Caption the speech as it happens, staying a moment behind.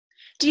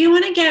Do you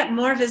want to get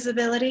more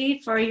visibility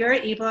for your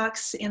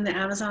ebooks in the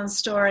Amazon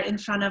store in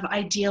front of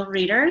ideal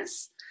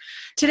readers?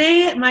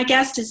 Today, my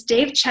guest is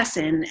Dave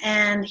Chesson,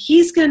 and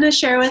he's going to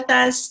share with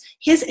us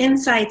his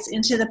insights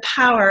into the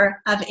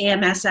power of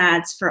AMS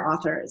ads for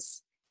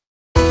authors.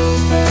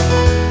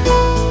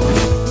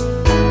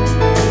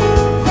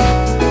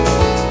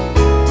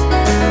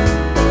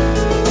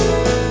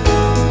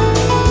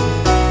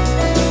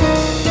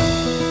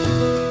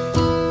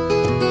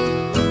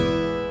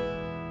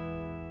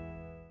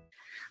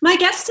 My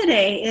guest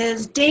today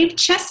is Dave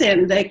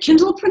Chesson, the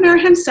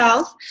Kindlepreneur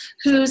himself,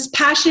 whose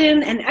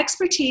passion and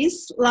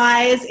expertise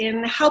lies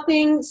in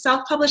helping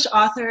self-published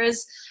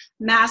authors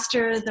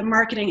master the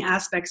marketing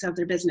aspects of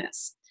their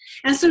business.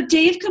 And so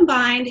Dave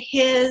combined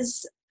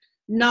his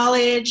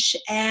knowledge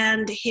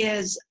and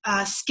his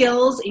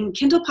skills in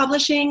Kindle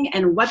publishing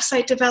and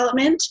website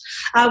development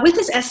with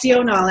his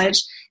SEO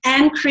knowledge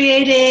and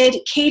created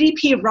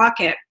KDP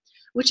Rocket,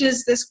 which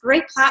is this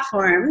great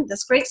platform,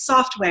 this great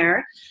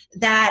software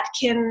that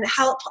can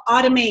help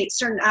automate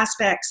certain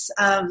aspects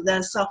of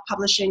the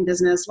self-publishing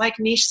business, like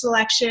niche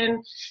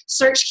selection,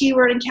 search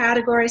keyword and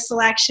category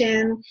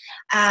selection,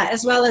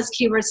 as well as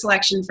keyword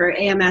selection for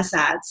AMS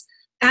ads.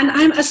 And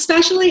I'm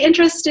especially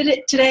interested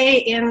today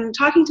in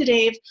talking to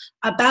Dave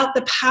about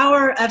the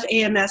power of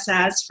AMS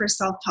ads for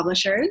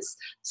self-publishers.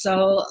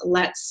 So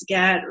let's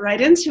get right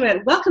into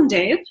it. Welcome,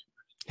 Dave.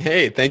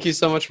 Hey, thank you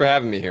so much for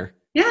having me here.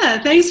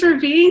 Yeah, thanks for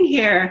being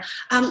here.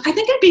 I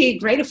think it'd be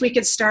great if we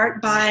could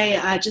start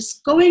by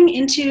just going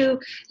into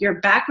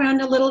your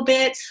background a little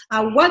bit.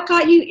 What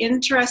got you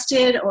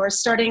interested or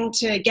starting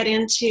to get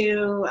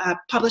into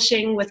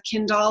publishing with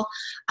Kindle?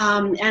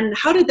 And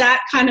how did that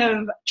kind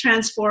of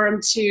transform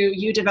to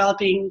you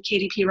developing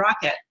KDP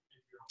Rocket?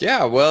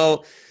 Yeah,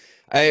 well,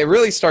 it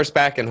really starts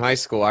back in high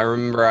school. I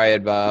remember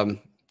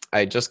I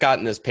had just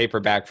gotten this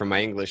paperback from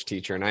my English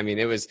teacher. And I mean,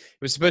 it was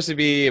supposed to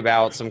be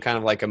about some kind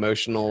of like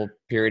emotional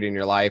period in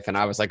your life. And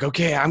I was like,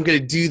 okay, I'm going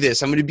to do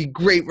this. I'm going to be a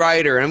great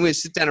writer. And I'm going to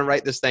sit down and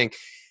write this thing.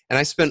 And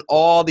I spent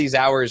all these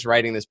hours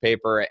writing this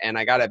paper, and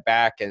I got it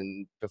back.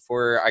 And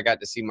before I got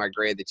to see my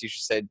grade, the teacher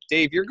said,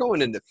 Dave, you're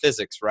going into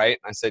physics, right?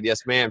 I said,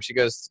 yes, ma'am. She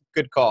goes,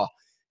 good call.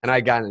 And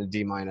I got an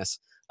D-.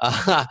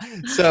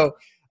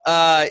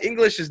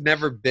 English has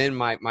never been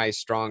my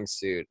strong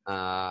suit.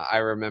 I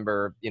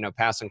remember,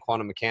 passing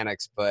quantum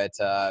mechanics, but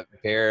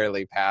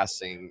barely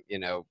passing,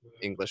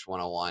 English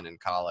 101 in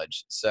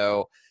college.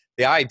 So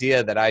the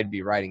idea that I'd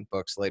be writing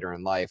books later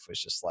in life was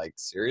just like,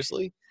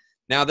 seriously?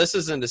 Now, this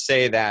isn't to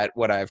say that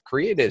what I've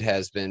created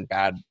has been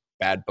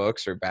bad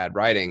books or bad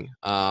writing.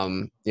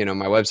 My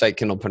website,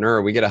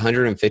 Kindlepreneur, we get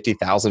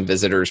 150,000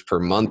 visitors per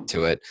month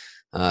to it.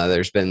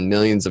 There's been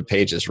millions of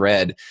pages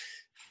read.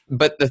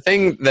 But the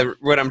thing that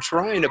what I'm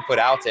trying to put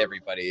out to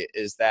everybody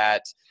is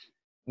that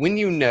when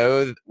you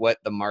know what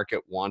the market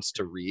wants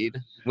to read,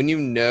 when you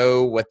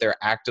know what they're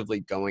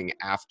actively going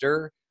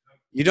after,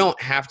 you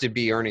don't have to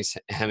be Ernest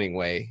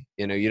Hemingway.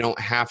 You don't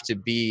have to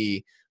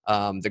be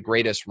the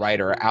greatest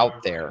writer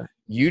out there.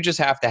 You just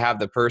have to have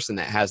the person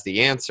that has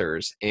the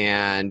answers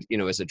and,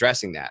 is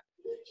addressing that.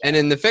 And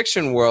in the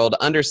fiction world,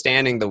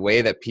 understanding the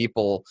way that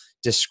people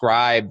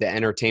describe the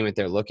entertainment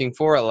they're looking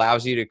for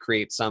allows you to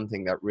create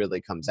something that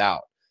really comes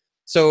out.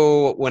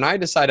 So when I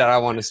decided I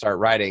wanted to start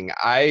writing,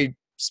 I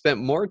spent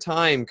more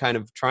time kind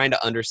of trying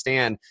to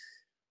understand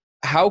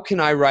how can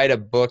I write a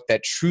book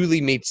that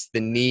truly meets the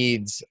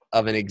needs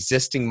of an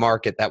existing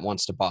market that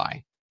wants to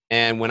buy.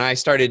 And when I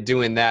started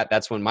doing that,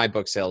 that's when my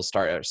book sales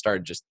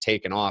started just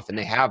taking off, and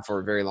they have for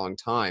a very long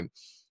time.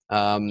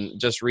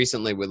 Just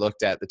recently, we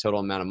looked at the total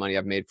amount of money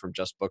I've made from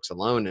just books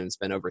alone, and it's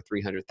been over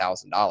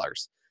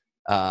 $300,000.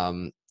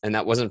 And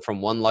that wasn't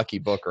from one lucky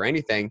book or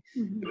anything.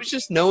 It was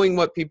just knowing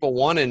what people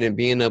wanted and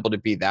being able to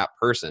be that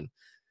person.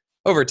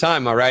 Over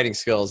time, my writing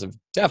skills have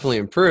definitely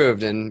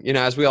improved. And,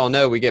 as we all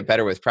know, we get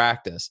better with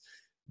practice.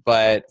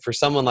 But for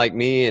someone like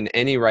me and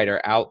any writer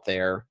out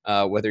there,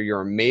 whether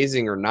you're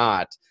amazing or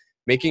not,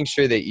 making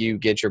sure that you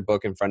get your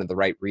book in front of the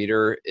right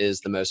reader is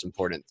the most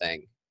important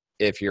thing.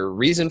 If your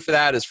reason for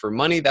that is for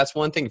money, that's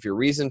one thing. If your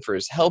reason for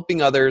is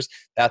helping others,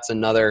 that's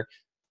another.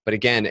 But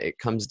again, it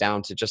comes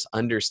down to just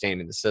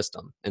understanding the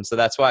system. And so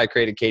that's why I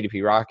created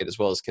KDP Rocket as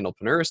well as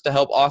Kindlepreneurs to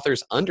help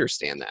authors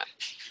understand that.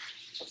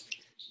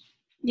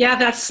 Yeah,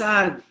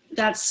 that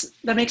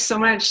makes so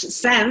much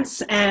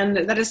sense.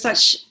 And that is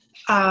such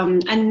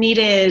a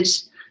needed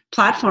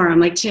platform,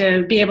 like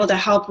to be able to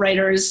help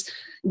writers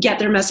get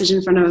their message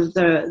in front of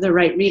the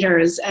right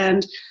readers.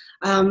 And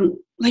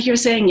like you're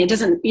saying, you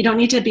don't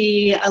need to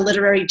be a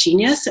literary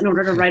genius in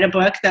order to write a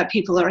book that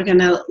people are going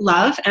to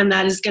love, and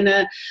that is going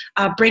to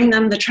bring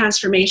them the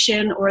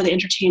transformation or the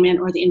entertainment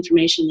or the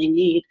information they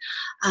need.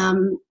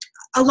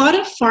 A lot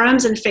of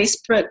forums and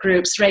Facebook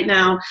groups right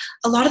now,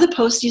 a lot of the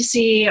posts you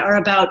see are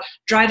about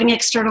driving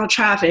external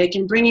traffic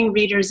and bringing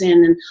readers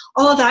in and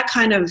all of that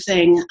kind of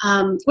thing,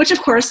 which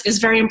of course is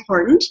very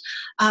important.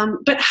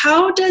 But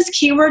how does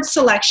keyword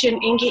selection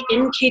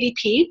in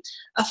KDP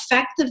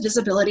affect the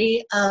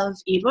visibility of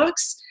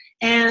ebooks?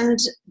 And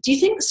do you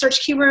think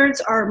search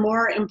keywords are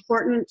more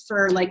important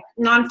for like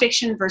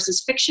nonfiction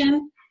versus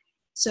fiction?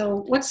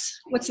 So what's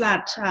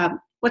that?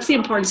 What's the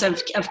importance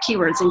of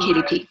keywords in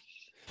KDP?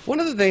 One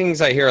of the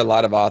things I hear a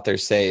lot of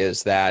authors say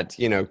is that,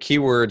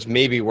 keywords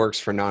maybe works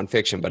for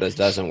nonfiction, but it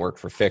doesn't work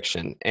for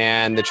fiction.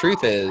 And the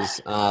truth is,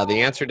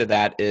 the answer to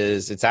that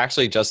is it's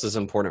actually just as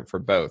important for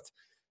both.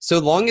 So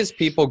long as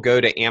people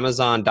go to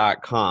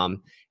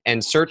Amazon.com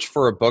and search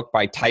for a book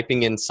by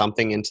typing in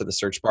something into the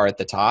search bar at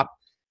the top,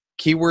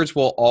 keywords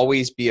will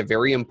always be a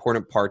very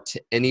important part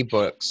to any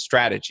book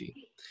strategy.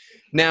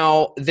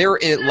 Now, their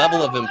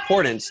level of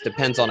importance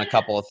depends on a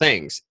couple of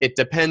things. It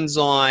depends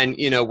on,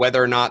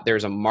 whether or not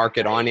there's a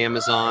market on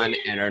Amazon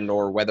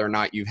or whether or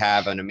not you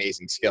have an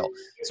amazing skill.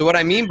 So what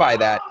I mean by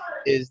that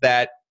is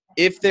that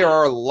if there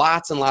are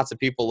lots and lots of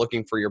people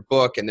looking for your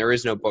book and there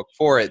is no book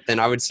for it, then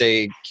I would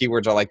say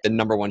keywords are like the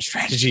number one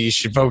strategy you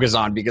should focus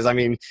on because,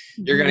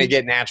 you're going to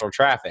get natural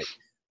traffic.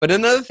 But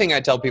another thing I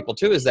tell people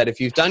too is that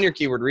if you've done your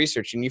keyword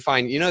research and you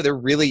find, there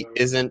really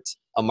isn't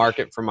a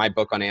market for my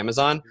book on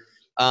Amazon,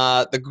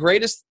 the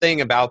greatest thing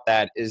about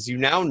that is you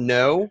now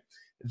know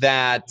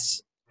that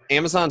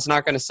Amazon's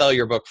not going to sell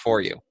your book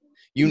for you.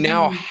 You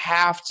now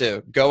have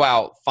to go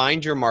out,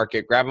 find your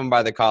market, grab them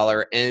by the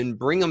collar, and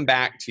bring them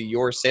back to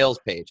your sales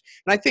page.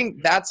 And I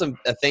think that's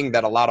a thing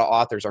that a lot of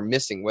authors are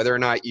missing, whether or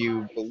not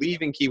you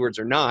believe in keywords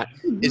or not,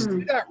 is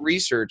do that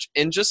research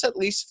and just at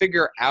least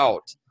figure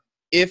out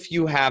if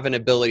you have an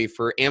ability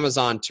for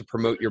Amazon to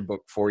promote your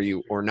book for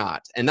you or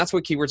not. And that's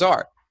what keywords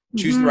are.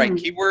 Choose the right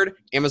keyword.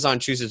 Amazon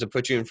chooses to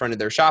put you in front of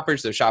their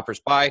shoppers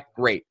buy.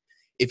 Great.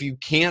 If you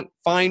can't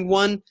find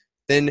one,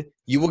 then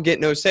you will get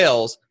no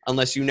sales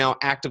unless you now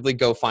actively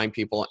go find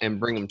people and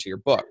bring them to your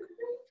book.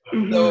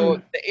 So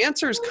the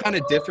answer is kind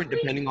of different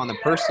depending on the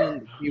person,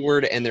 the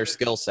keyword, and their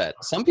skill set.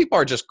 Some people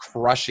are just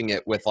crushing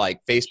it with like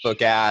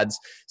Facebook ads.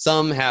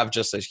 Some have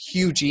just a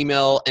huge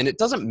email, and it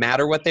doesn't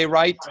matter what they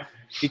write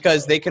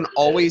because they can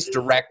always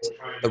direct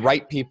the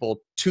right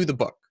people to the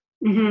book.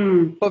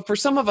 But for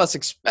some of us,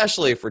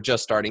 especially if we're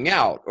just starting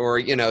out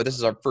or, this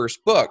is our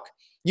first book,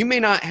 you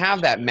may not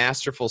have that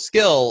masterful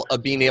skill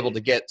of being able to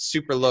get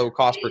super low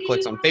cost per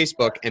clicks on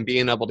Facebook and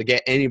being able to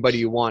get anybody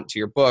you want to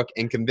your book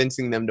and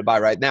convincing them to buy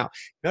right now.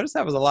 Notice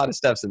that was a lot of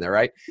steps in there,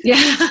 right?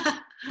 Yeah.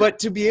 But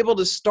to be able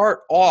to start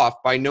off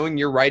by knowing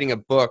you're writing a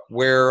book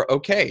where,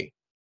 okay,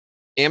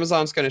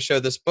 Amazon's going to show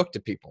this book to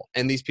people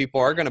and these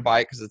people are going to buy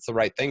it because it's the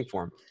right thing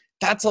for them.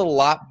 That's a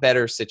lot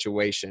better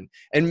situation.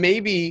 And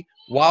maybe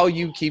while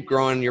you keep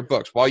growing your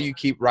books, while you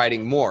keep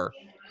writing more,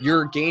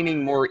 you're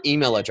gaining more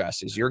email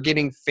addresses. You're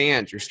getting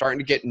fans. You're starting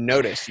to get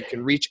noticed. You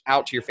can reach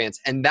out to your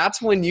fans. And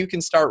that's when you can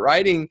start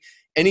writing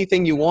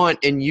anything you want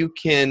and you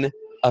can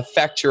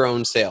affect your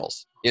own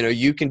sales.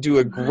 You can do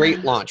a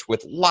great launch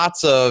with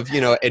lots of,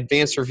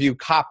 advanced review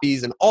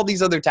copies and all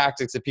these other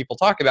tactics that people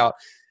talk about.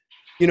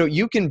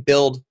 You can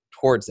build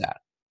towards that.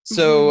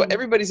 So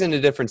everybody's in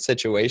a different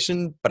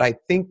situation, but I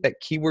think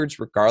that keywords,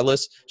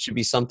 regardless, should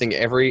be something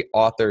every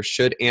author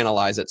should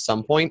analyze at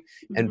some point.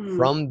 And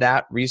from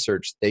that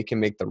research, they can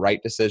make the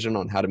right decision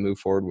on how to move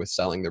forward with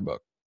selling their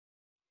book.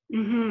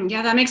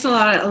 Yeah, that makes a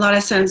lot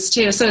of sense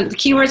too. So the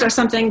keywords are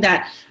something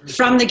that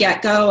from the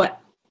get-go,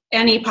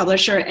 any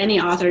publisher, any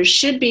author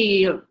should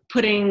be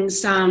putting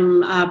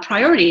some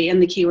priority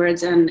in the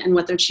keywords and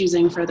what they're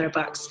choosing for their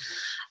books.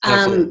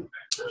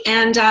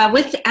 And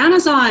with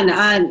Amazon,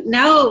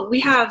 now we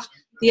have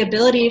the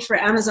ability for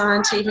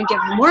Amazon to even give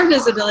more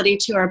visibility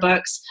to our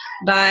books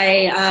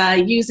by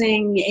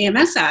using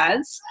AMS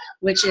ads,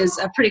 which is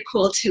a pretty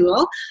cool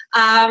tool.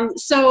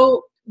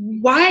 So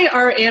why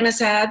are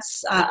AMS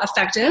ads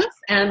effective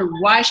and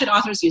why should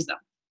authors use them?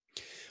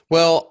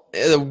 Well,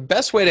 the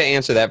best way to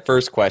answer that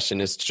first question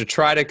is to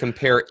try to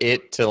compare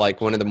it to like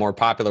one of the more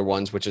popular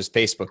ones, which is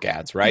Facebook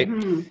ads, right?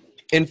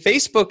 In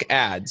Facebook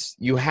ads,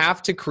 you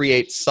have to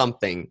create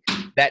something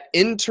that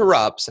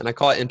interrupts, and I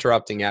call it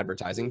interrupting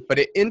advertising, but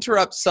it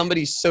interrupts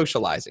somebody's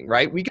socializing,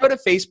 right? We go to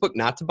Facebook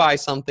not to buy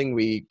something.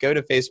 We go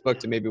to Facebook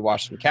to maybe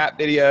watch some cat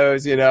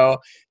videos,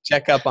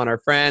 check up on our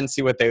friends,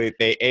 see what they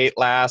ate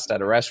last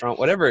at a restaurant,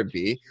 whatever it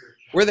be.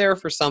 We're there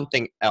for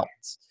something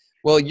else.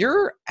 Well,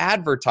 your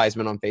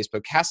advertisement on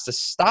Facebook has to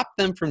stop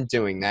them from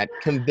doing that,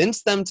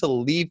 convince them to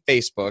leave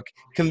Facebook,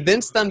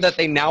 convince them that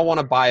they now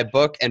want to buy a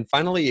book, and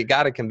finally, you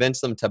got to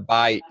convince them to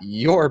buy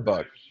your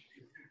book.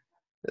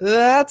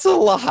 That's a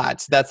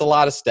lot. That's a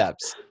lot of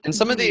steps. And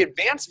some of the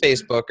advanced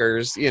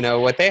Facebookers,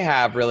 what they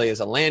have really is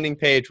a landing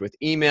page with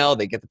email.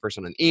 They get the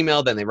person an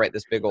email, then they write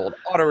this big old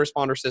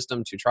autoresponder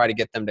system to try to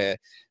get them to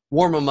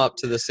warm them up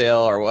to the sale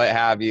or what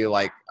have you.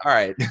 Like, all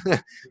right,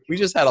 we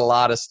just had a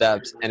lot of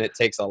steps and it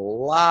takes a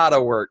lot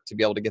of work to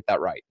be able to get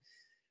that right.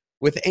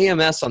 With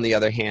AMS, on the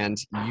other hand,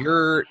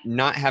 you're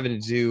not having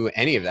to do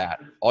any of that.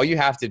 All you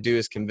have to do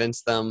is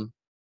convince them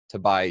to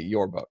buy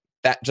your book.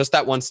 Just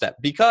that one step.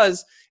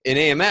 Because in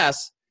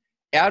AMS,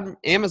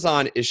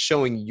 Amazon is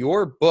showing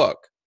your book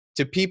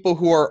to people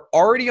who are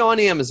already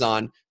on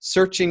Amazon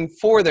searching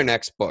for their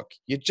next book.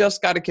 You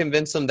just got to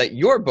convince them that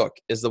your book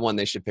is the one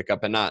they should pick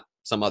up and not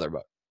some other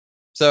book.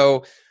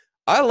 So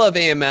I love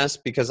AMS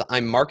because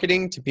I'm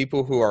marketing to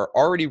people who are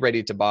already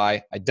ready to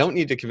buy. I don't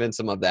need to convince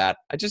them of that.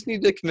 I just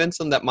need to convince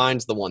them that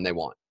mine's the one they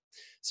want.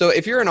 So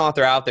if you're an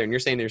author out there and you're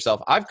saying to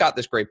yourself, I've got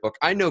this great book,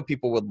 I know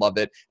people would love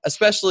it,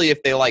 especially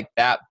if they like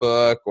that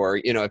book, or,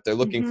 you know, if they're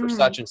looking for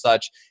such and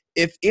such.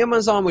 If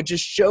Amazon would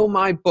just show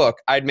my book,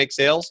 I'd make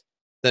sales.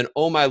 Then,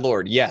 oh my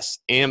Lord, yes,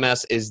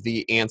 AMS is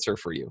the answer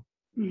for you.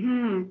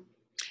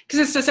 Because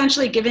it's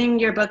essentially giving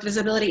your book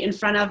visibility in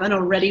front of an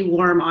already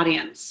warm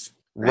audience.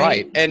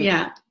 Right.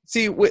 And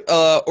see,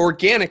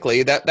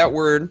 organically, that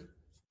word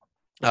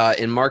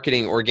in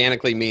marketing,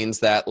 organically means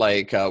that,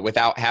 like,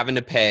 without having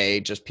to pay,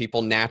 just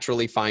people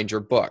naturally find your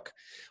book.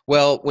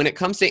 Well, when it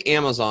comes to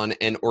Amazon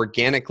and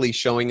organically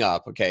showing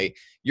up, okay,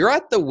 you're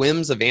at the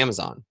whims of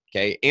Amazon.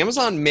 Okay.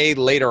 Amazon may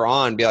later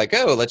on be like,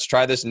 oh, let's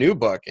try this new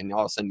book. And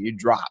all of a sudden you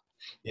drop,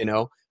 you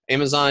know.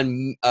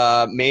 Amazon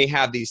may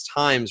have these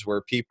times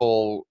where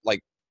people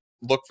like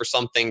look for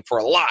something for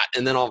a lot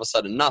and then all of a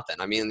sudden nothing.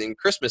 I mean, in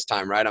Christmas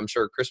time, right? I'm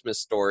sure Christmas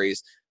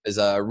stories is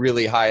a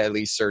really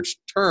highly searched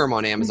term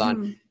on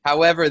Amazon.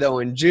 However, though,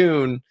 in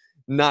June,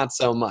 not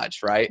so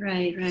much, right?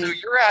 Right. So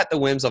you're at the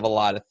whims of a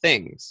lot of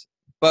things.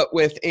 But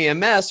with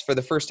AMS, for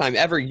the first time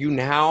ever, you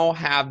now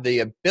have the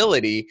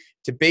ability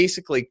to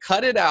basically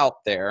cut it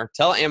out there,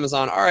 tell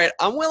Amazon, all right,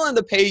 I'm willing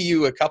to pay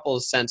you a couple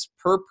of cents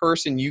per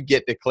person you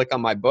get to click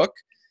on my book.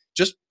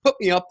 Just put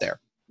me up there.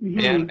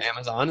 And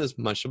Amazon is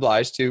much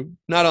obliged to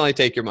not only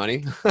take your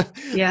money, but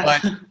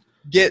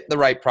get the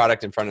right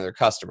product in front of their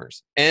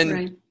customers.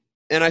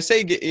 And I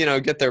say,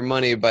 get their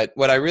money, but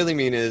what I really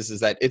mean is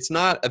that it's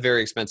not a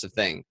very expensive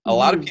thing. A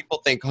lot of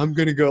people think, I'm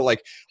going to go,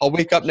 like, I'll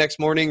wake up next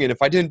morning and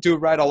if I didn't do it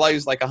right, I'll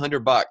lose like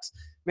 $100.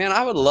 Man,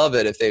 I would love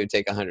it if they would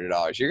take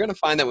 $100. You're going to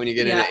find that when you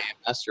get into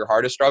AMS, your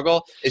hardest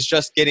struggle is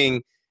just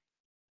getting,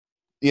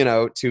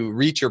 to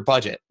reach your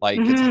budget. Like,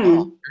 you're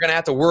going to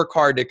have to work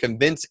hard to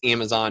convince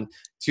Amazon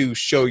to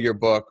show your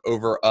book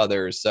over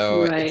others.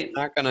 So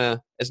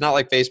it's not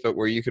like Facebook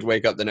where you could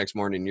wake up the next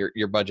morning,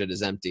 your budget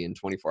is empty in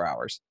 24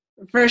 hours.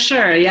 For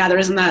sure. Yeah, there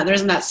isn't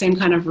that same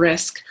kind of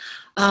risk.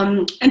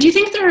 And do you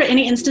think there are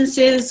any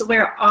instances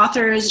where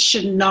authors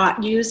should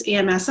not use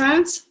AMS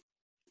ads?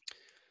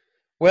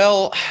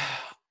 Well,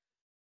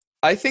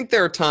 I think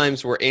there are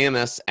times where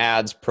AMS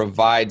ads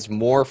provides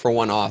more for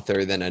one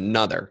author than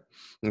another.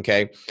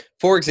 Okay.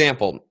 For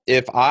example,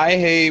 if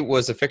I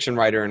was a fiction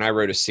writer and I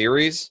wrote a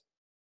series,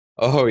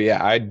 oh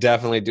yeah, I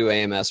definitely do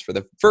AMS for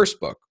the first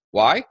book.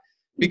 Why?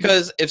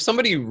 Because if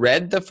somebody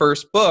read the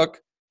first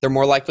book, they're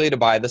more likely to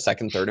buy the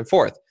second, third, and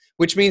fourth,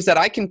 which means that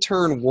I can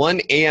turn one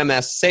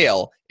AMS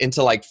sale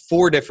into like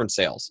 4 different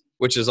sales,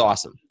 which is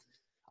awesome.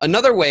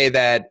 Another way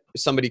that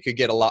somebody could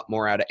get a lot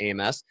more out of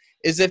AMS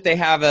is if they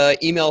have an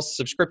email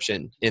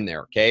subscription in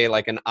there, okay,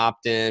 like an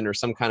opt-in or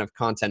some kind of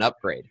content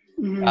upgrade.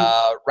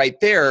 Right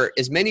there,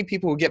 as many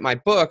people who get my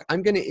book,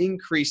 I'm going to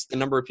increase the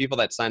number of people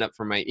that sign up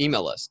for my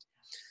email list.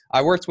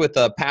 I worked with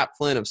Pat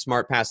Flynn of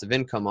Smart Passive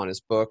Income on his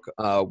book,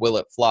 Will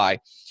It Fly?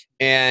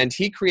 And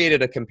he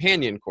created a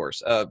companion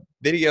course, a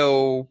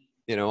video,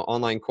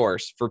 online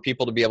course for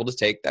people to be able to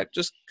take that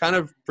just kind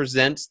of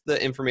presents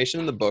the information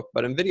in the book,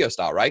 but in video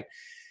style, right?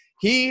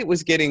 He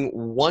was getting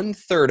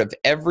 1/3 of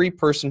every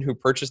person who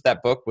purchased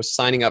that book was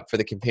signing up for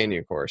the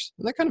companion course.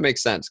 And that kind of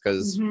makes sense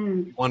because if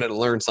you wanted to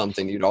learn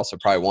something, you'd also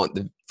probably want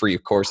the free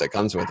course that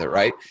comes with it,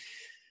 right?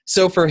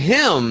 So for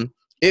him,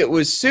 it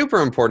was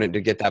super important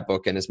to get that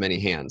book in as many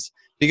hands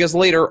because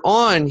later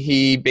on,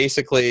 he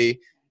basically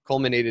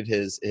culminated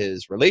his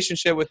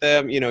relationship with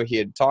them. He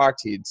had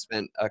talked, he'd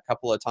spent a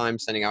couple of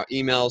times sending out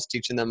emails,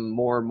 teaching them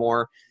more and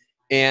more.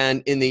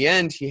 And in the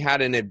end, he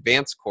had an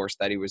advanced course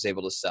that he was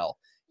able to sell.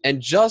 And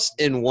just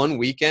in one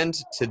weekend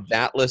to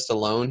that list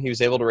alone, he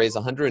was able to raise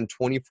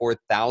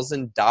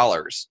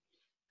 $124,000.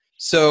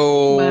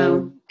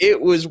 So It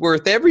was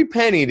worth every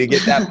penny to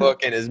get that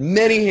book in as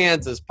many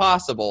hands as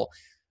possible.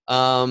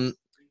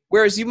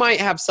 Whereas you might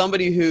have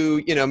somebody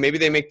who, maybe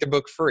they make their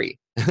book free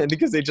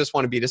because they just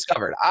want to be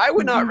discovered. I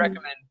would not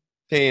recommend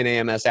paying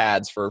AMS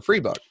ads for a free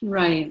book.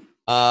 Right.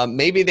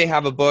 Maybe they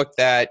have a book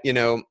that,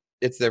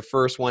 it's their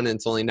first one and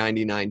it's only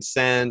 99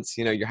 cents.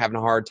 You're having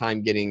a hard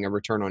time getting a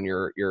return on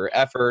your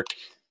effort.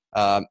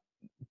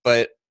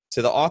 But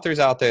to the authors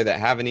out there that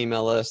have an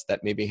email list,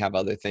 that maybe have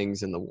other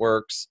things in the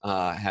works,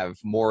 have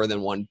more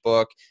than one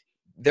book,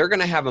 they're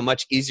going to have a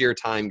much easier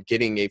time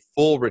getting a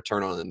full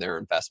return on their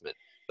investment.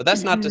 But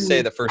that's not to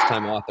say the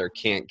first-time author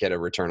can't get a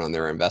return on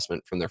their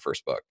investment from their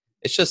first book.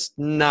 It's just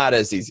not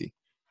as easy.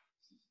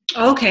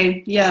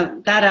 Okay. Yeah,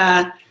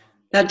 that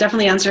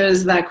definitely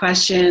answers that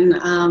question.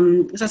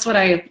 That's what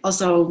I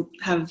also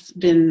have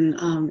been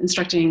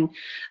instructing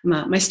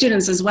my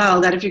students as well,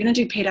 that if you're going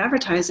to do paid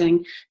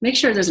advertising, make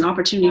sure there's an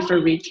opportunity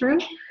for read-through.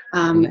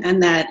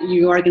 And that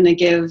you are going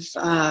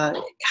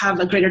to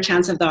have a greater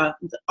chance of the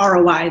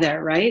ROI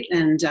there, right?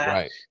 And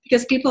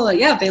because people,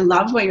 if they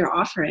love what you're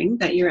offering,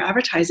 that you're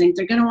advertising,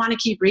 they're going to want to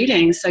keep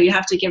reading. So you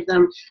have to give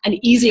them an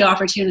easy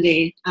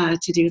opportunity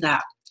to do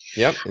that.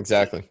 Yep,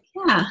 exactly.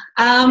 Yeah.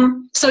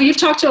 So you've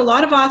talked to a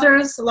lot of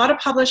authors, a lot of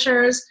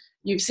publishers.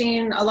 You've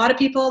seen a lot of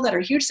people that are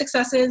huge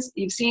successes.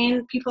 You've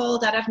seen people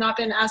that have not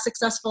been as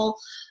successful,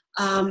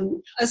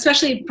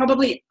 especially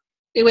probably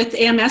with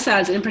AMS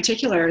ads in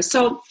particular.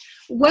 So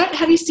what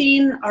have you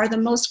seen are the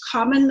most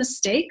common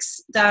mistakes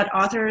that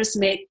authors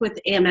make with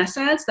AMS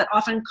ads that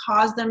often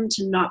cause them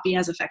to not be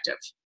as effective?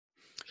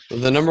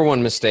 The number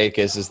one mistake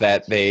is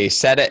that they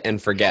set it and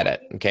forget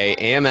it. Okay.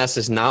 AMS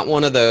is not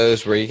one of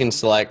those where you can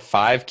select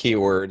 5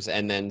 keywords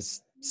and then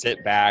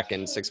sit back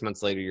and 6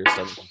 months later you're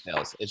still in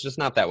sales. It's just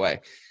not that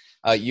way.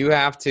 You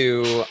have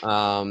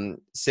to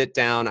sit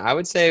down, I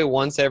would say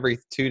once every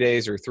 2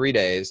 days or 3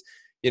 days,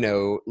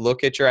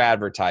 look at your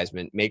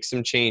advertisement, make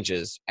some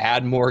changes,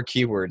 add more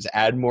keywords,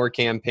 add more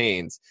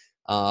campaigns.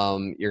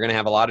 You're going to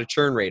have a lot of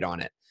churn rate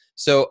on it.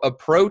 So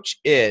approach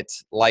it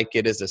like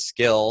it is a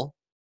skill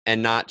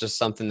and not just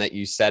something that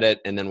you set it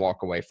and then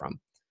walk away from.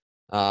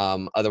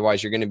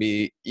 Otherwise, you're going to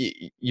be,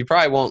 you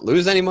probably won't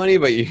lose any money,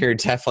 but you're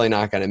definitely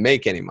not going to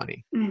make any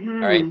money.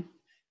 Mm-hmm. All right.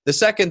 The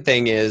second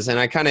thing is, and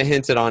I kind of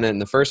hinted on it in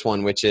the first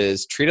one, which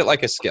is treat it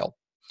like a skill.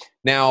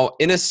 Now,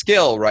 in a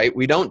skill, right,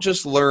 we don't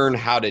just learn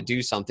how to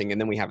do something and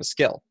then we have a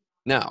skill.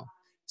 No.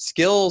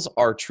 Skills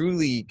are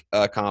truly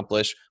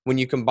accomplished when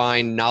you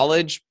combine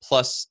knowledge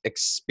plus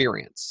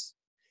experience.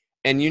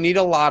 And you need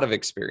a lot of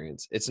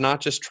experience. It's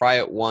not just try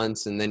it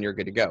once and then you're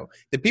good to go.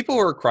 The people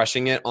who are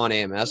crushing it on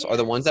AMS are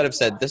the ones that have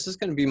said, this is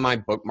going to be my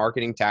book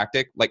marketing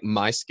tactic, like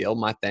my skill,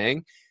 my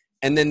thing.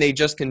 And then they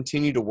just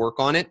continue to work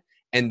on it.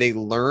 And they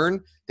learn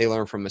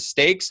from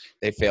mistakes,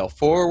 they fail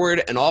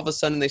forward, and all of a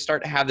sudden they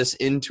start to have this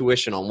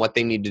intuition on what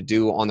they need to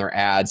do on their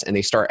ads, and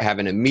they start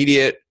having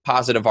immediate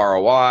positive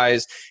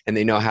ROIs, and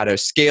they know how to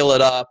scale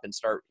it up and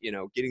start,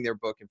 getting their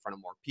book in front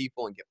of more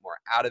people and get more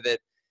out of it.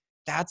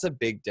 That's a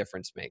big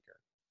difference maker.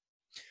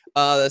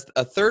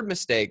 A third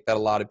mistake that a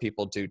lot of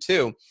people do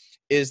too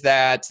is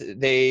that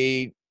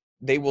they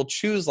will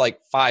choose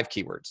like 5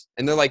 keywords,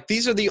 and they're like,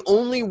 these are the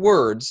only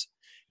words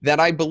that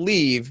I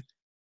believe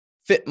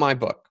fit my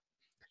book.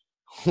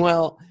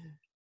 Well,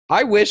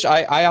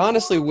 I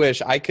honestly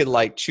wish I could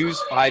like choose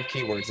 5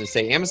 keywords and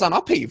say, Amazon,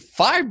 I'll pay you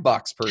 $5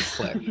 per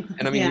click.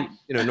 And I mean,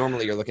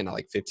 normally you're looking at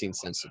like 15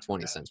 cents to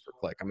 20 cents per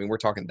click. I mean, we're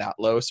talking that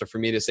low. So for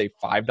me to say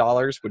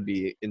 $5 would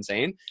be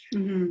insane.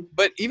 Mm-hmm.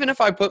 But even if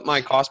I put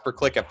my cost per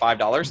click at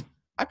 $5,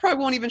 I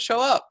probably won't even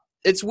show up.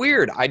 It's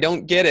weird. I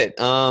don't get it.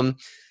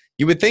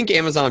 You would think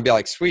Amazon would be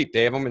like, sweet,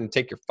 Dave, I'm going to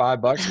take your $5.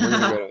 And we're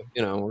going to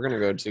go to, we're going to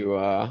go to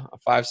a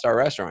 5-star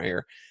restaurant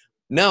here.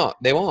 No,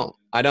 they won't.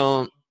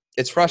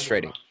 It's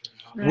frustrating.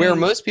 Right. Where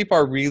most people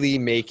are really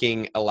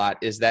making a lot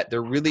is that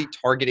they're really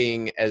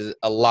targeting as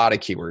a lot of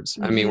keywords.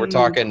 I mean, we're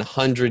talking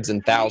hundreds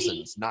and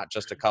thousands, not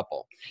just a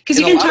couple. Because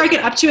you can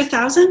target up to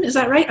 1,000, is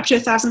that right? Up to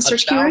 1,000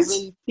 search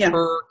keywords?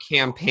 Per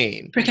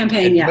campaign. Per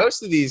campaign, and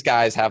most of these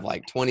guys have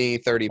like 20,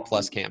 30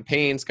 plus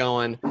campaigns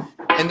going.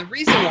 And the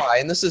reason why,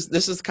 and this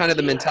is kind of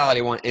the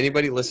mentality I want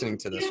anybody listening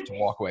to this to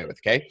walk away with,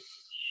 okay,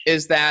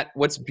 is that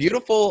what's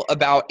beautiful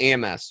about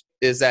AMS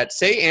is that,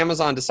 say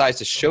Amazon decides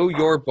to show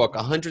your book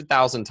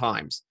 100,000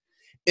 times.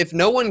 If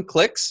no one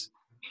clicks,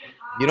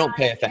 you don't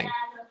pay a thing.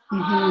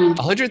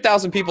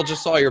 100,000 people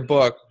just saw your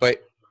book,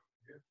 but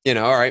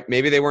all right,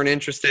 maybe they weren't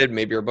interested.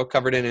 Maybe your book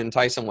cover didn't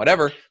entice them,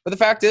 whatever. But the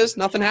fact is,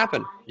 nothing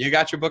happened. You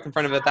got your book in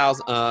front of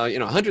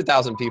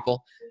 100,000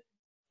 people.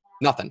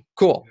 Nothing.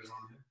 Cool.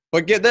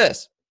 But get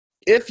this.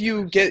 If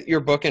you get your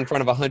book in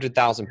front of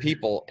 100,000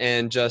 people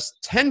and just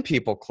 10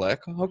 people click,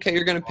 okay,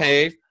 you're going to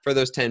pay for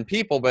those 10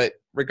 people. But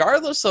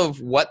regardless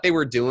of what they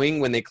were doing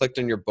when they clicked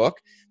on your book,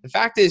 the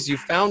fact is you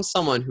found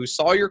someone who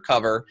saw your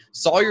cover,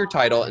 saw your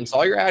title, and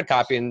saw your ad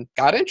copy and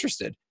got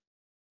interested.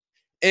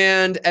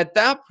 And at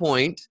that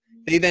point,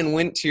 they then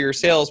went to your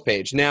sales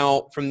page.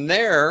 Now, from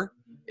there,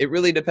 it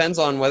really depends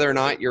on whether or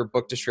not your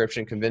book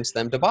description convinced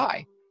them to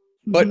buy.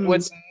 But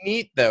what's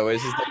neat, though,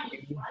 is that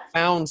you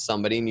found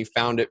somebody and you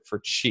found it for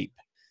cheap.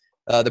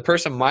 The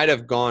person might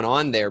have gone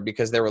on there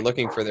because they were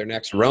looking for their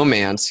next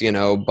romance,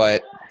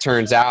 but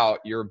turns out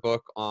your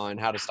book on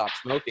how to stop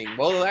smoking.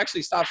 Well,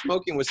 actually, stop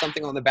smoking was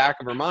something on the back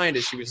of her mind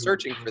as she was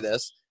searching for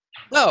this.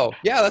 Oh,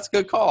 yeah, that's a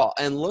good call.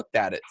 And looked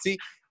at it. See,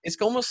 it's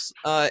almost,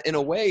 in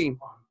a way,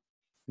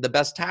 the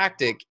best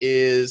tactic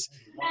is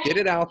get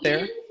it out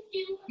there.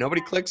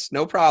 Nobody clicks,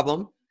 no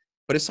problem.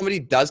 But if somebody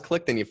does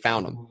click, then you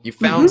found them. You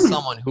found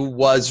someone who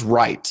was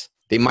right.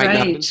 They might not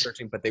have been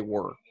searching, but they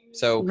were.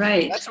 So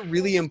that's a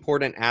really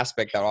important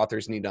aspect that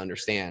authors need to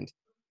understand.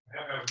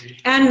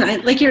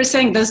 And like you were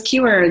saying, those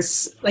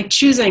keywords, like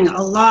choosing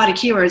a lot of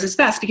keywords is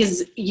best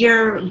because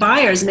your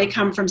buyers may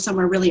come from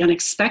somewhere really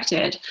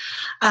unexpected.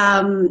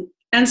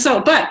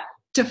 But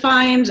to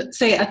find,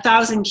 say,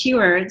 1,000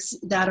 keywords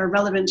that are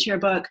relevant to your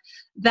book,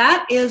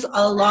 that is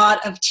a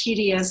lot of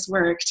tedious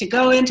work to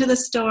go into the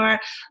store,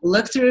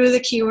 look through the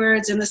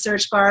keywords in the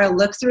search bar,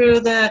 look through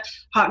the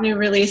hot new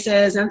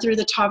releases and through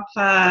the top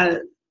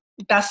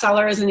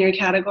bestsellers in your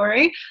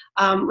category.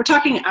 We're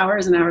talking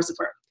hours and hours of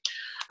work.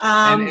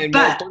 And more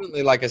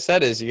importantly, like I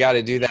said, is you got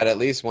to do that at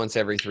least once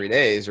every 3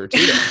 days or 2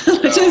 days.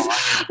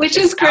 which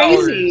is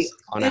crazy.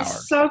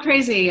 It's so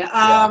crazy.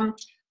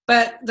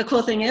 But the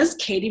cool thing is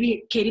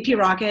KDP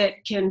Rocket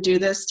can do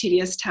this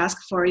tedious task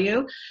for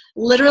you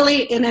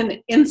literally in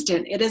an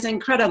instant. It is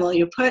incredible.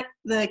 You put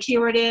the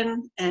keyword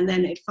in and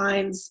then it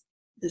finds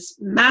this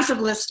massive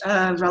list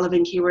of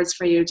relevant keywords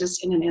for you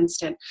just in an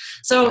instant.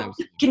 So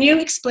can you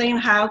explain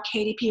how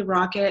KDP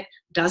Rocket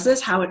does this,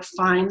 how it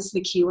finds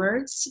the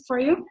keywords for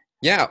you?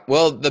 Yeah,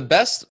 well, the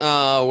best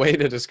way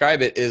to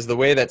describe it is the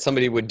way that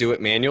somebody would do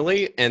it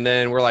manually. And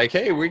then we're like,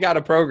 hey, we got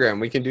a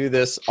program. We can do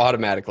this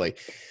automatically.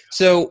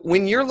 So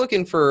when you're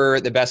looking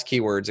for the best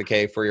keywords,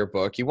 okay, for your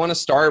book, you want to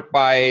start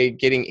by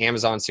getting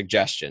Amazon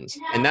suggestions.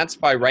 And that's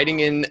by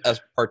writing in a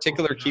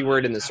particular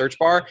keyword in the search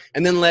bar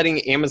and then letting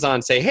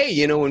Amazon say, hey,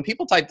 you know, when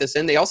people type this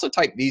in, they also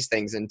type these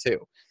things in too.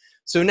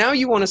 So now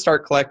you want to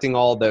start collecting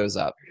all those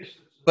up.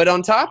 But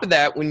on top of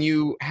that, when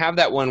you have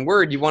that one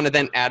word, you want to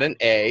then add an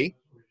A,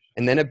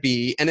 and then a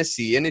B and a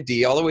C and a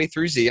D all the way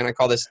through Z. And I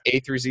call this A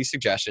through Z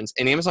suggestions.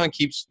 And Amazon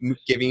keeps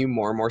giving you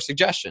more and more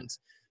suggestions.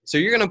 So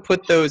you're going to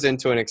put those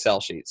into an Excel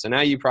sheet. So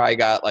now you probably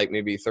got like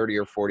maybe 30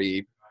 or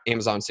 40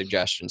 Amazon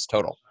suggestions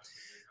total.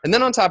 And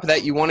then on top of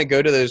that, you want to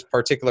go to those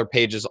particular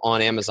pages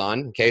on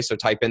Amazon. Okay, so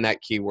type in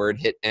that keyword,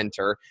 hit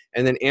enter,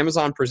 and then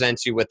Amazon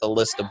presents you with a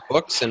list of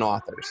books and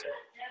authors.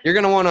 You're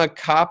going to want to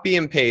copy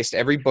and paste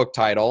every book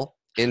title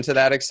into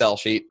that Excel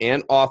sheet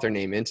and author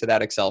name into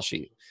that Excel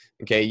sheet.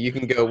 Okay, you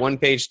can go 1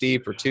 page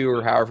deep or 2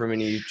 or however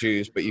many you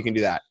choose, but you can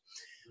do that.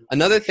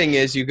 Another thing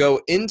is you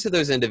go into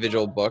those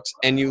individual books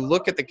and you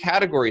look at the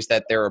categories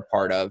that they're a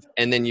part of,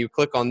 and then you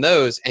click on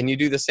those and you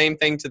do the same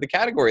thing to the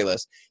category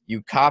list.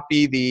 You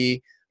copy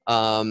the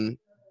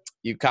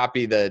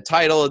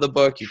title of the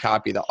book, you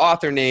copy the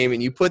author name,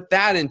 and you put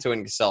that into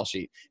an Excel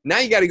sheet. Now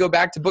you got to go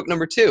back to book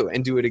number 2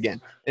 and do it again,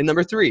 and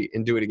number 3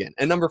 and do it again,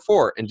 and number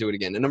 4 and do it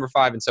again, and number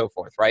 5 and so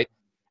forth, right?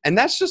 And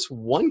that's just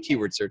one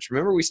keyword search.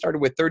 Remember, we started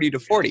with 30 to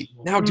 40.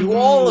 Now do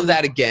all of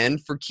that again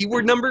for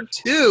keyword number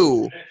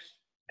 2.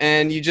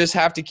 And you just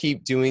have to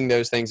keep doing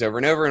those things over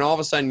and over. And all of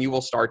a sudden you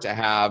will start to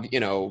have,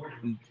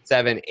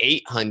 700,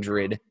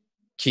 800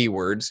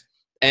 keywords.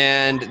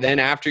 And then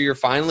after you're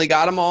finally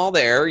got them all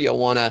there, you'll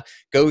want to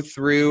go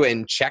through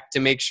and check to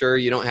make sure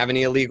you don't have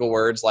any illegal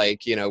words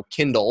like,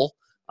 Kindle.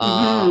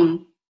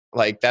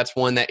 Like that's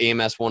one that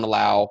AMS won't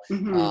allow.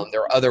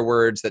 There are other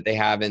words that they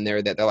have in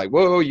there that they're like,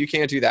 whoa, you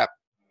can't do that.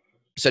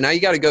 So now you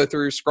got to go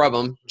through, scrub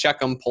them,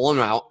 check them, pull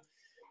them out.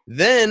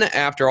 Then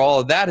after all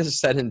of that is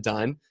said and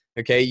done,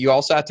 okay, you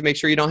also have to make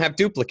sure you don't have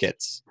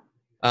duplicates.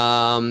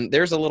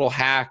 There's a little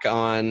hack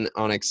on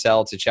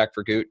Excel to check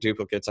for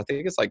duplicates. I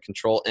think it's like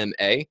Control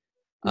MA,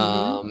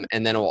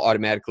 and then it will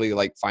automatically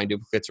like find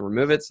duplicates and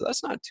remove it. So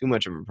that's not too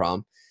much of a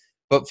problem.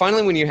 But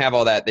finally, when you have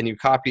all that, then you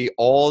copy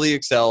all the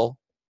Excel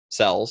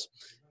cells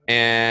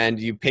and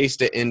you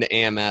paste it into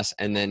AMS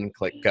and then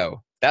click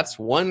go. That's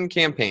one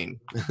campaign.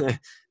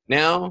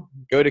 Now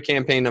go to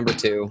campaign number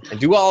 2 and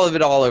do all of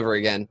it all over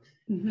again.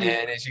 And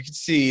as you can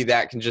see,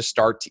 that can just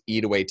start to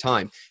eat away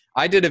time.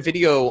 I did a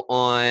video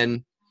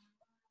on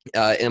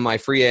in my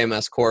free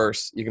AMS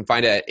course. You can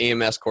find it at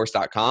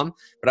amscourse.com.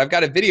 But I've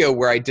got a video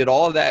where I did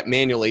all of that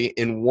manually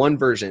in one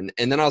version.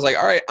 And then I was like,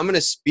 all right, I'm going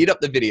to speed up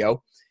the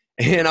video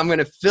and I'm going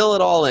to fill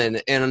it all in.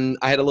 And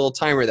I had a little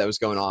timer that was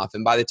going off.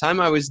 And by the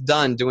time I was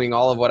done doing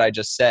all of what I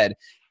just said,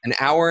 an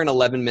hour and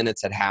 11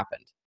 minutes had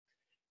happened.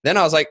 Then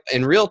I was like,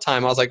 in real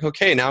time, I was like,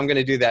 okay, now I'm going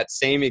to do that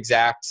same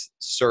exact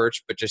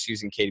search, but just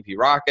using KDP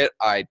Rocket.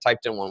 I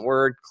typed in one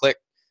word, click,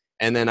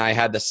 and then I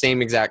had the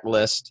same exact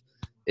list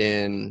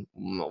in,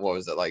 what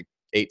was it, like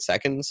 8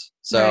 seconds?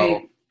 So,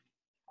 right.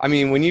 I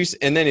mean,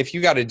 and then if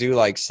you got to do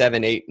like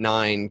 7, 8,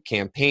 9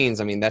 campaigns,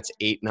 I mean, that's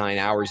 8, 9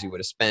 hours you would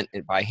have spent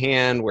it by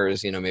hand,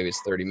 whereas, maybe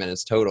it's 30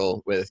 minutes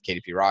total with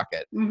KDP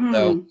Rocket.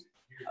 So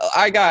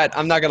I'm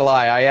not going to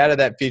lie, I added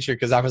that feature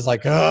because I was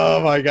like,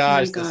 oh my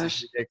gosh, this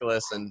is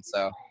ridiculous. And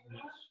so,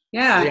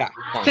 yeah.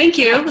 Thank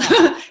you.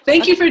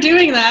 Thank you for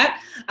doing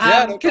that.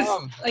 No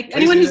problem. Like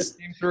anyone who's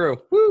came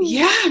through.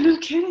 Yeah, no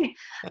kidding.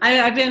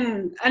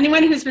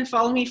 Anyone who's been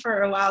following me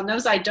for a while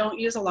knows I don't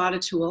use a lot of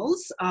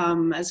tools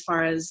as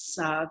far as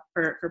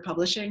for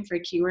publishing, for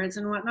keywords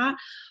and whatnot.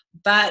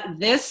 But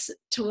this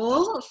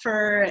tool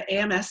for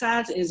AMS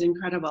ads is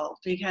incredible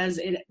because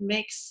it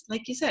makes,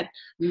 like you said,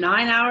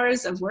 9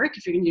 hours of work.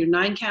 If you're going to do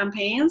 9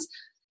 campaigns,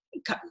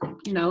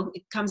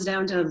 it comes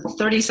down to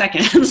 30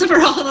 seconds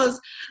for all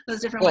those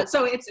different ones.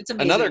 So it's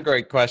amazing. Another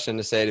great question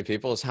to say to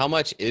people is, how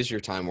much is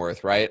your time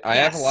worth, right? I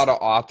have a lot of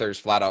authors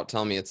flat out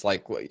tell me, it's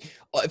like, well,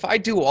 if I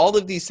do all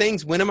of these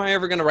things, when am I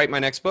ever going to write my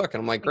next book?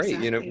 And I'm like, great,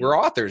 exactly. We're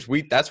authors.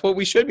 That's what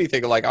we should be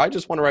thinking. Like, I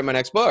just want to write my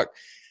next book.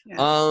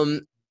 Yeah.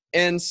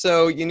 And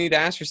so you need to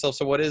ask yourself,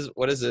 so what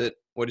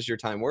is your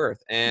time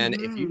worth? And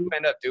if you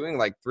end up doing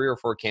like 3 or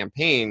 4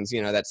 campaigns,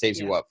 that saves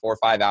you what, 4 or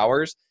 5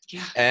 hours?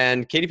 Yeah.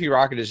 And KDP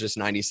Rocket is just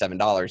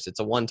 $97.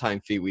 It's a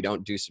one-time fee. We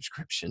don't do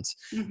subscriptions.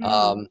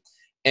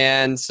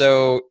 And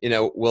so,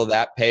 will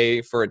that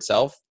pay for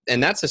itself?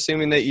 And that's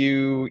assuming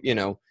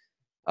that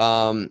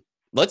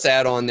let's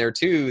add on there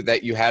too,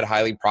 that you had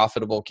highly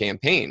profitable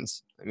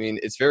campaigns. I mean,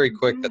 it's very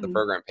quick that the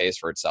program pays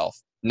for itself,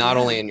 not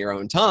only in your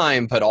own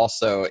time, but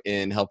also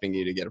in helping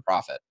you to get a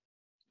profit.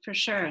 For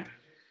sure.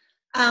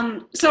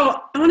 So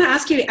I want to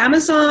ask you,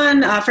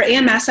 Amazon, for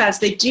AMS ads,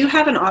 they do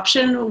have an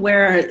option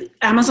where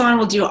Amazon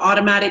will do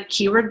automatic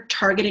keyword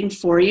targeting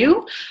for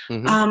you.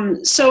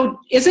 So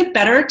is it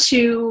better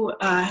to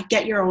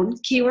get your own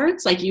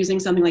keywords, like using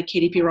something like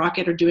KDP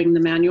Rocket or doing the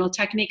manual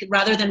technique,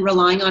 rather than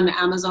relying on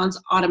Amazon's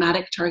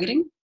automatic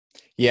targeting?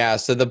 Yeah,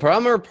 so the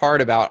bummer part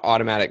about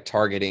automatic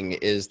targeting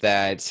is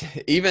that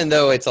even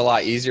though it's a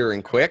lot easier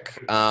and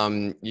quick,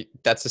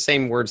 that's the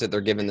same words that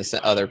they're giving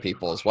to other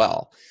people as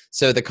well.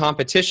 So the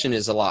competition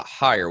is a lot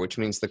higher, which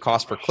means the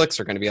cost per clicks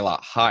are going to be a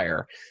lot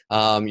higher.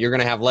 You're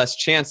going to have less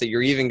chance that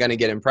you're even going to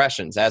get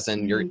impressions, as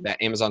in that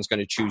Amazon's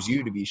going to choose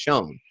you to be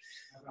shown.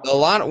 A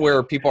lot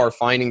where people are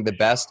finding the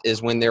best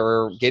is when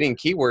they're getting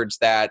keywords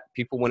that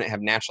people wouldn't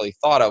have naturally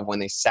thought of when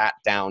they sat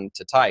down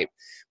to type.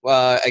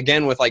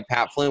 Again, with like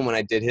Pat Flynn, when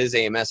I did his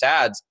AMS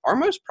ads, our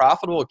most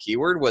profitable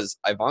keyword was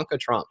Ivanka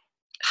Trump.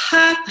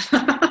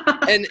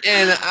 and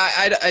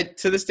I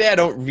to this day, I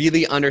don't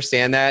really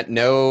understand that.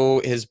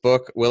 No, his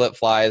book, Will It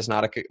Fly, is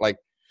not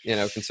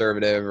a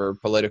conservative or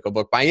political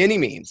book by any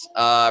means.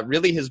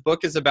 Really, his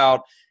book is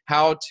about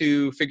how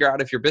to figure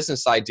out if your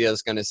business idea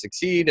is going to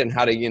succeed and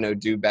how to,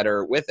 do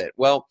better with it.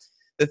 Well,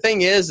 the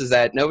thing is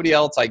that nobody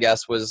else, I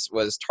guess,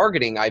 was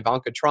targeting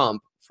Ivanka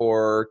Trump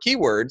for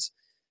keywords.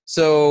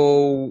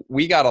 So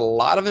we got a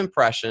lot of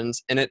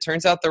impressions, and it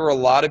turns out there were a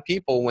lot of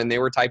people when they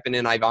were typing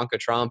in Ivanka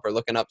Trump or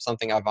looking up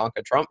something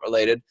Ivanka Trump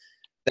related,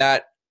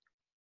 that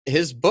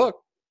his book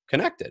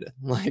connected,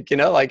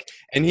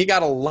 and he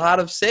got a lot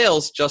of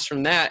sales just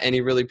from that, and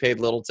he really paid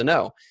little to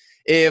no.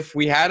 If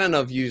we hadn't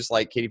have used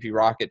like KDP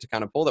Rocket to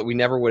kind of pull that, we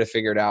never would have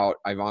figured out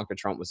Ivanka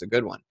Trump was a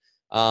good one.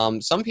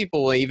 Some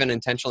people will even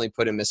intentionally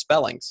put in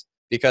misspellings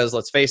because,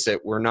 let's face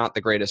it, we're not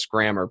the greatest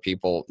grammar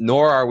people,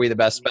 nor are we the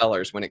best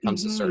spellers when it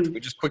comes to search. We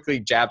just quickly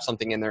jab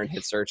something in there and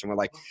hit search, and we're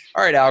like,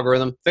 all right,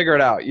 algorithm, figure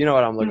it out. You know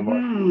what I'm looking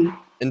for.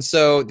 And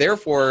so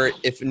therefore,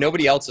 if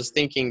nobody else is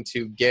thinking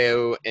to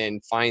go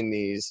and find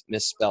these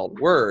misspelled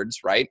words,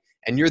 right,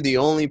 and you're the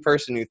only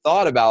person who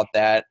thought about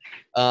that,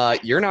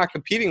 you're not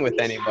competing with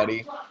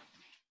anybody.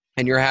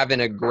 And you're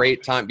having a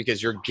great time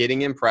because you're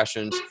getting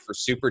impressions for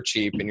super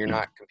cheap and you're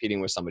not competing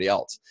with somebody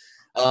else.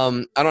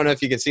 I don't know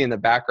if you can see in the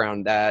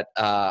background that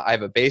I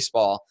have a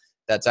baseball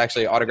that's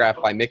actually autographed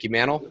by Mickey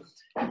Mantle.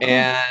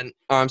 And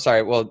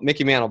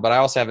Mickey Mantle, but I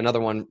also have another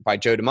one by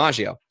Joe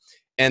DiMaggio.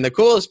 And the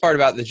coolest part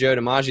about the Joe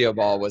DiMaggio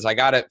ball was I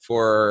got it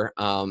for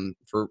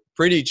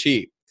pretty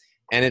cheap.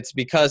 And it's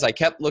because I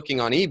kept looking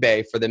on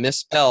eBay for the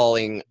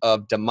misspelling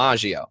of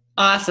DiMaggio.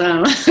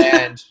 Awesome.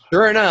 And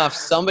sure enough,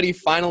 somebody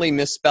finally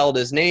misspelled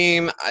his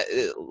name.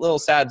 A little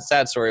sad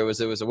story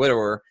was it was a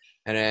widower,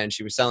 and then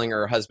she was selling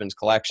her husband's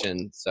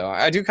collection. So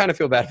I do kind of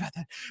feel bad about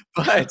that.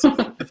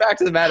 But the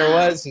fact of the matter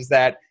is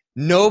that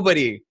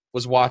nobody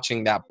was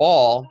watching that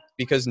ball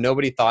because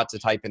nobody thought to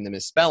type in the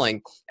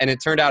misspelling. And it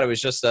turned out it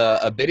was just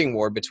a bidding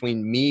war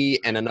between me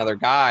and another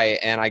guy,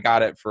 and I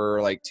got it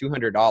for like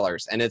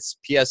 $200. And it's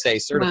PSA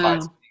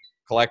certified. Wow.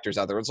 Collectors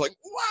out there. It's like,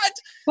 what?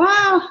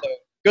 Wow. So,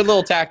 good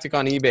little tactic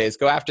on eBay is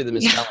go after the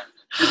misspelling.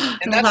 Yeah.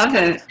 And that's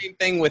kind of the same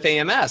thing with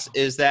AMS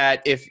is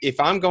that if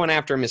I'm going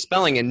after a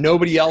misspelling and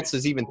nobody else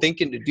is even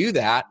thinking to do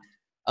that,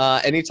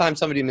 anytime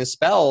somebody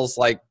misspells,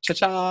 like,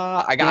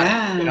 cha-cha, I got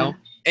it,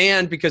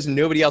 And because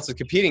nobody else is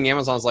competing,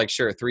 Amazon's like,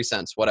 sure, 3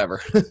 cents,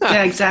 whatever.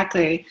 Yeah,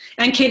 exactly.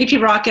 And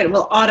KDP Rocket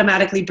will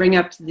automatically bring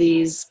up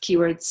these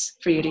keywords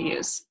for you to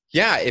use.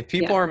 Yeah, if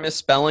people are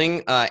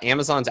misspelling,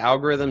 Amazon's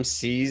algorithm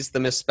sees the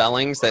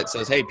misspellings that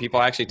says, hey,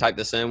 people actually type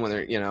this in when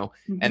they're,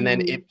 and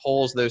then it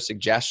pulls those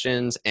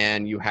suggestions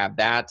and you have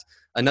that.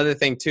 Another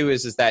thing too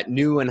is that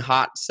new and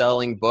hot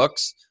selling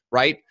books,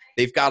 right?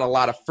 They've got a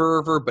lot of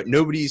fervor, but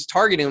nobody's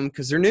targeting them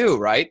because they're new,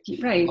 right?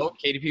 Right. Oh,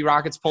 KDP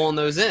Rocket's pulling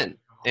those in.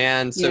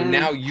 And so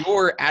now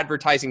you're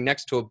advertising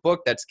next to a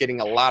book that's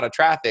getting a lot of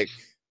traffic,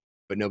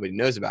 but nobody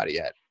knows about it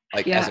yet.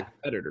 As a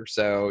competitor.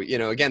 So,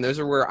 again, those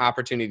are where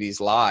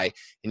opportunities lie.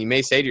 And you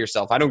may say to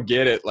yourself, I don't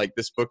get it. Like,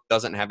 this book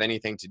doesn't have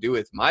anything to do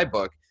with my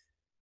book.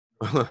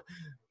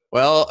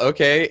 Well,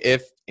 okay.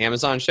 If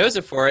Amazon shows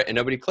it for it and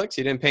nobody clicks,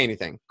 you didn't pay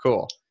anything.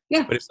 Cool.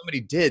 Yeah. But if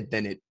somebody did,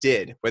 then it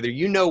did. Whether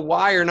you know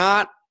why or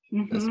not,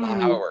 that's not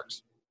how it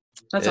works.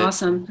 That's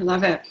awesome. I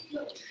love it.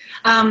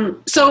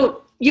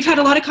 So you've had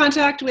a lot of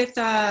contact with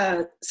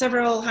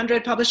several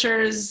hundred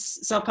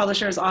publishers,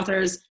 self-publishers,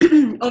 authors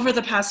over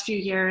the past few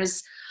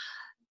years.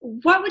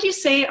 What would you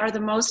say are the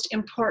most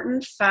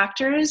important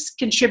factors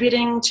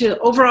contributing to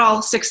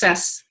overall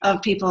success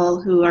of people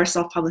who are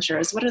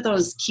self-publishers? What are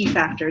those key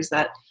factors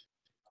that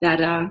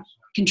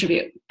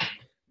contribute?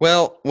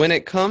 Well, when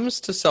it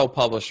comes to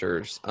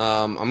self-publishers,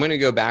 I'm going to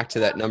go back to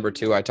that number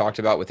 2 I talked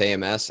about with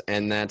AMS,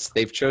 and that's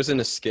they've chosen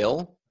a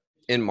skill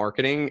in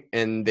marketing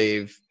and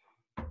they've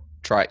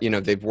tried,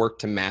 they've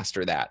worked to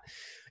master that.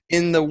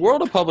 In the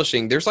world of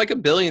publishing, there's like a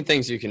billion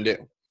things you can do.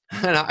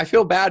 And I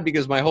feel bad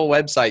because my whole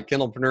website,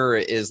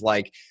 Kindlepreneur, is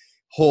like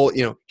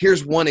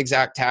here's one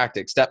exact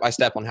tactic, step by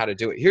step on how to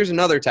do it. Here's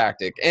another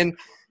tactic. And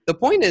the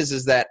point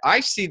is that I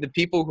see the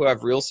people who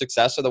have real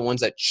success are the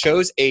ones that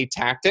chose a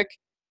tactic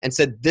and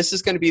said, this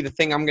is going to be the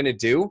thing I'm going to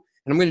do.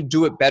 and I'm going to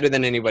do it better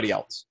than anybody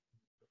else.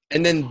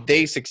 And then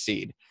they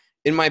succeed.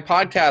 In my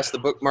podcast, the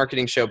Book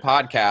Marketing Show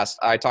podcast,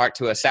 I talked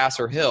to a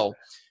Sasser Hill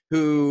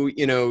who,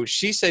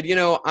 she said,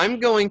 I'm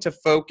going to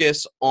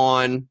focus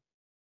on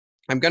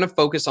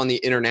the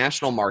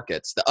international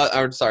markets,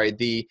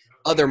 the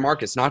other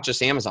markets, not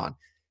just Amazon.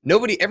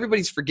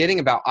 Everybody's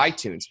forgetting about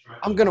iTunes.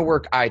 I'm going to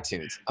work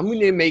iTunes. I'm going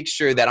to make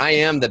sure that I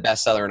am the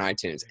bestseller in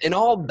iTunes. And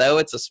although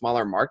it's a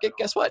smaller market,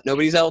 guess what?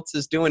 Nobody else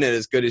is doing it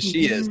as good as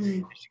she is.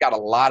 She got a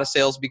lot of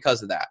sales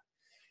because of that.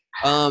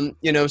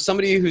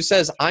 Somebody who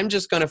says, I'm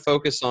just going to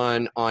focus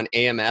on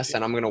AMS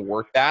and I'm going to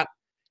work that,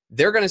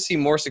 they're going to see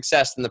more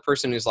success than the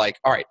person who's like,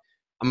 all right,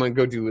 I'm going to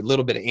go do a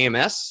little bit of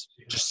AMS,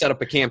 just set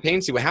up a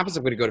campaign, see what happens.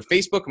 I'm going to go to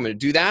Facebook. I'm going to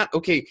do that.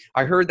 Okay,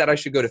 I heard that I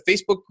should go to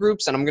Facebook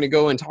groups and I'm going to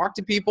go and talk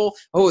to people.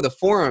 Oh, the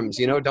forums,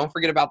 don't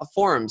forget about the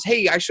forums.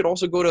 Hey, I should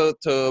also go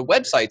to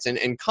websites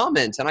and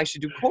comment, and I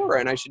should do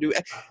Quora, and I should do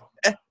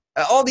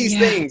all these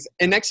things.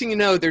 And next thing you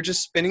know, they're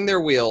just spinning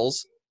their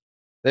wheels.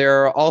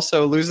 They're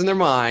also losing their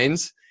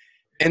minds,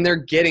 and they're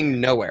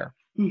getting nowhere.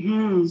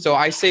 So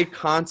I say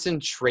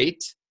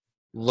concentrate,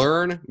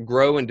 learn,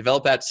 grow, and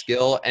develop that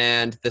skill.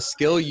 And the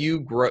skill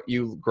you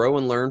grow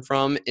and learn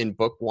from in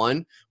book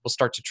 1 will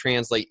start to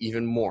translate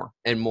even more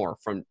and more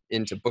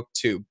into book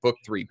 2, book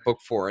 3, book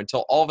 4,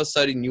 until all of a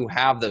sudden you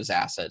have those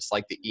assets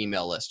like the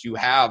email list. You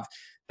have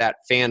that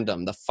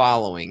fandom, the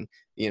following,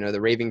 the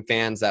raving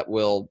fans that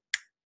will,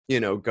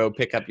 go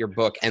pick up your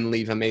book and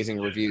leave amazing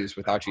reviews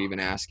without you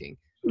even asking.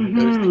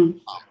 Those things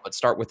come, but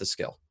start with the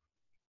skill.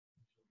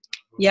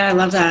 Yeah, I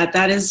love that.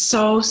 That is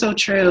so, so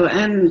true.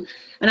 And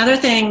another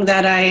thing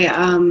that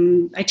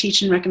I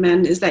teach and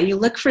recommend is that you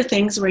look for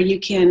things where you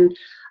can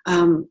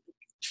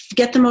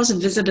get the most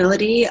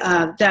visibility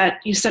that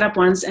you set up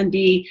once and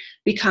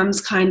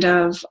becomes kind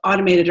of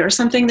automated, or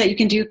something that you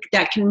can do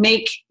that can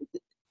make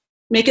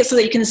it so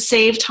that you can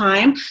save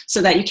time so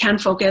that you can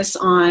focus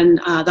on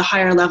the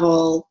higher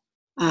level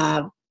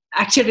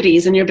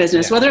activities in your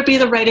business, whether it be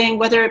the writing,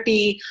 whether it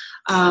be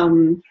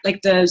like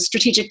the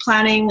strategic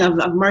planning of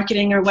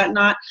marketing or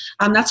whatnot.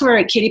 That's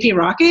where KDP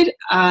Rocket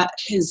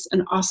is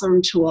an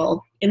awesome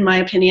tool, in my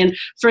opinion,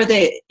 for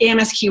the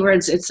AMS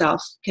keywords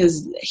itself,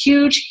 because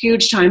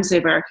huge time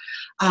saver.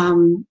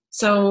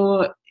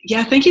 So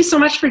yeah, thank you so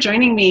much for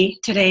joining me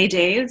today,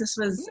 Dave. This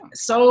was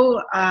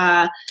so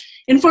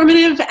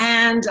informative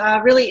and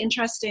really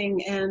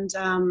interesting,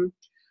 and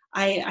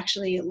I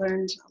actually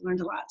learned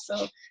a lot.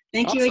 So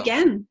thank you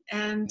again,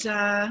 and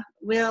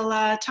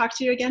we'll talk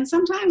to you again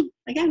sometime.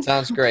 Again.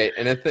 Sounds great.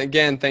 And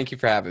again, thank you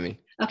for having me.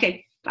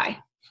 Okay, bye.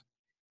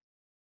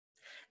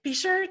 Be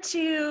sure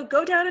to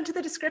go down into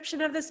the description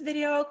of this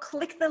video,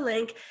 click the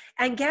link,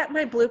 and get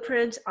my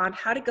blueprint on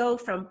how to go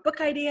from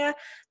book idea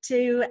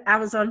to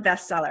Amazon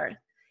bestseller.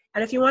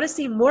 And if you want to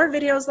see more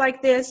videos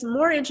like this,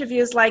 more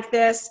interviews like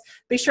this,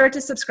 be sure to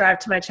subscribe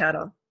to my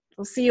channel.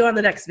 We'll see you on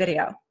the next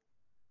video.